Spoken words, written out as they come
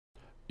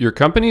Your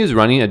company is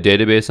running a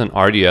database on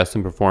RDS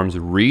and performs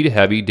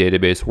read-heavy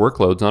database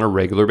workloads on a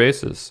regular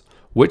basis.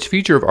 Which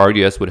feature of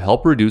RDS would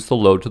help reduce the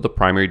load to the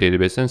primary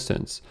database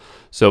instance?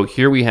 So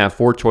here we have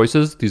 4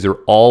 choices. These are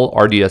all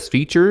RDS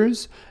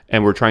features,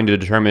 and we're trying to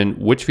determine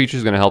which feature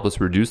is going to help us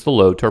reduce the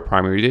load to our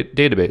primary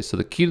database. So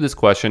the key to this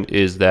question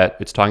is that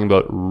it's talking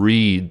about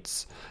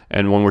reads.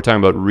 And when we're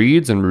talking about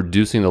reads and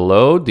reducing the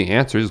load, the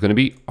answer is going to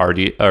be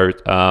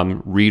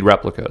read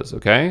replicas,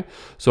 okay?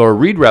 So a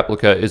read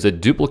replica is a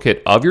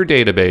duplicate of your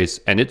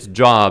database, and its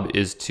job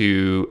is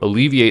to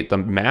alleviate the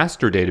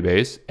master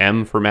database,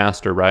 M for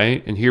master,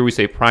 right? And here we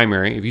say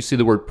primary. If you see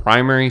the word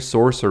primary,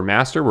 source, or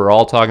master, we're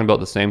all talking about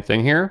the same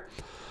thing here.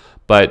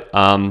 But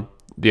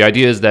the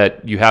idea is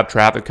that you have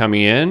traffic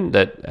coming in,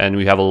 and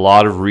we have a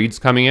lot of reads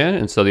coming in,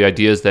 and so the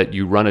idea is that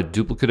you run a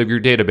duplicate of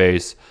your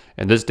database,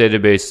 and this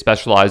database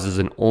specializes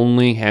in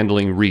only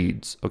handling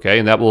reads, okay?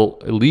 And that will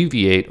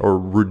alleviate or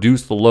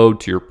reduce the load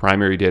to your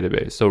primary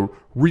database. So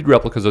read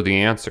replicas are the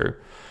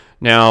answer.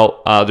 Now,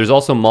 there's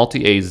also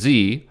multi-AZ,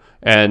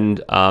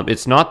 and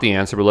it's not the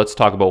answer, but let's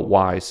talk about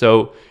why.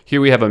 So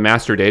here we have a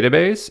master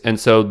database, and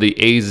so the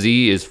AZ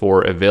is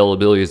for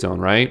availability zone,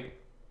 right?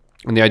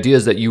 And the idea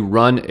is that you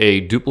run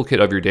a duplicate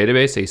of your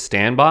database, a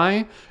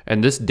standby,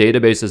 and this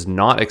database is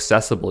not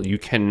accessible. You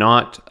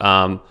cannot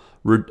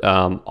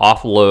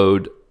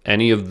offload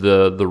any of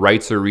the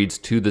writes or reads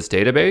to this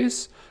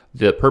database.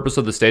 The purpose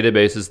of this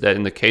database is that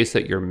in the case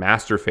that your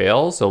master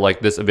fails, so like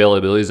this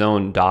availability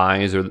zone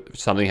dies or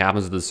something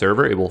happens to the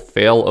server, it will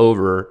fail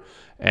over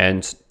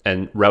and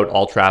route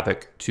all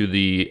traffic to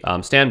the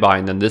standby,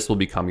 and then this will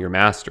become your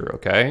master,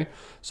 okay?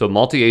 So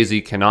multi-AZ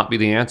cannot be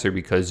the answer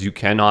because you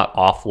cannot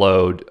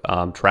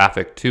offload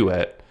traffic to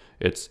it.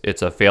 It's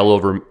a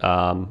failover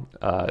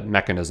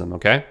mechanism,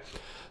 okay?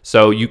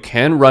 So you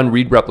can run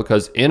read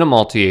replicas in a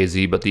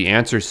multi-AZ, but the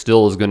answer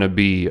still is going to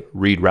be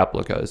read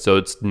replicas. So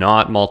it's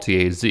not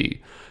multi-AZ.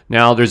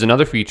 Now there's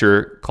another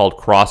feature called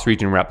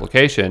cross-region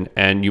replication,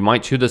 and you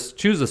might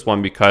choose this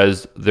one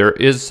because there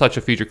is such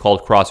a feature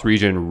called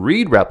cross-region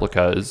read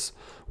replicas,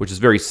 which is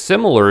very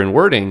similar in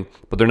wording,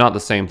 but they're not the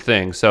same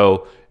thing.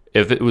 So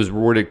if it was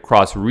worded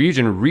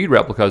cross-region read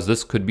replicas,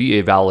 this could be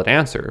a valid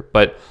answer.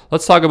 But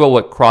let's talk about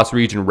what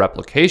cross-region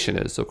replication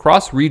is. So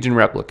cross-region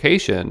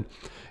replication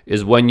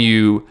is when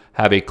you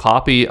have a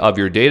copy of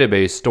your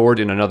database stored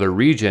in another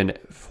region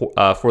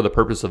for the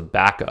purpose of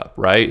backup,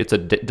 right? It's a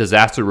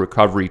disaster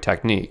recovery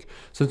technique.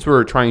 Since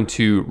we're trying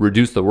to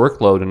reduce the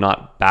workload and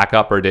not back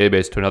up our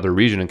database to another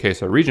region in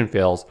case our region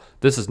fails,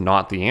 this is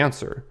not the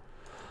answer.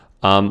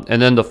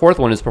 And then the fourth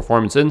one is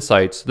performance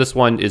insights. This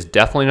one is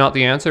definitely not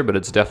the answer, but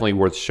it's definitely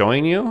worth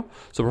showing you.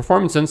 So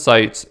performance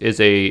insights is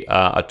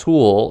a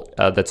tool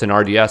that's in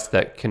RDS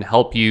that can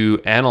help you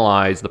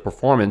analyze the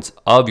performance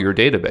of your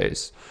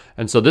database.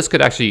 And so this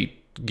could actually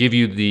give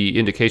you the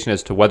indication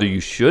as to whether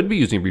you should be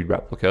using read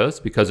replicas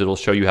because it'll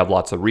show you have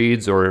lots of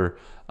reads or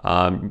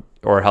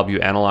help you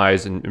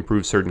analyze and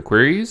improve certain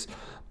queries.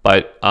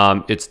 But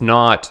it's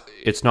not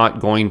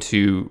going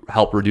to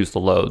help reduce the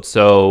load.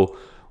 So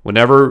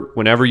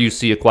whenever you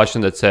see a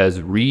question that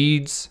says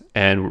reads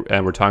and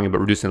we're talking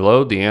about reducing the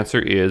load, the answer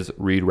is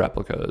read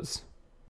replicas.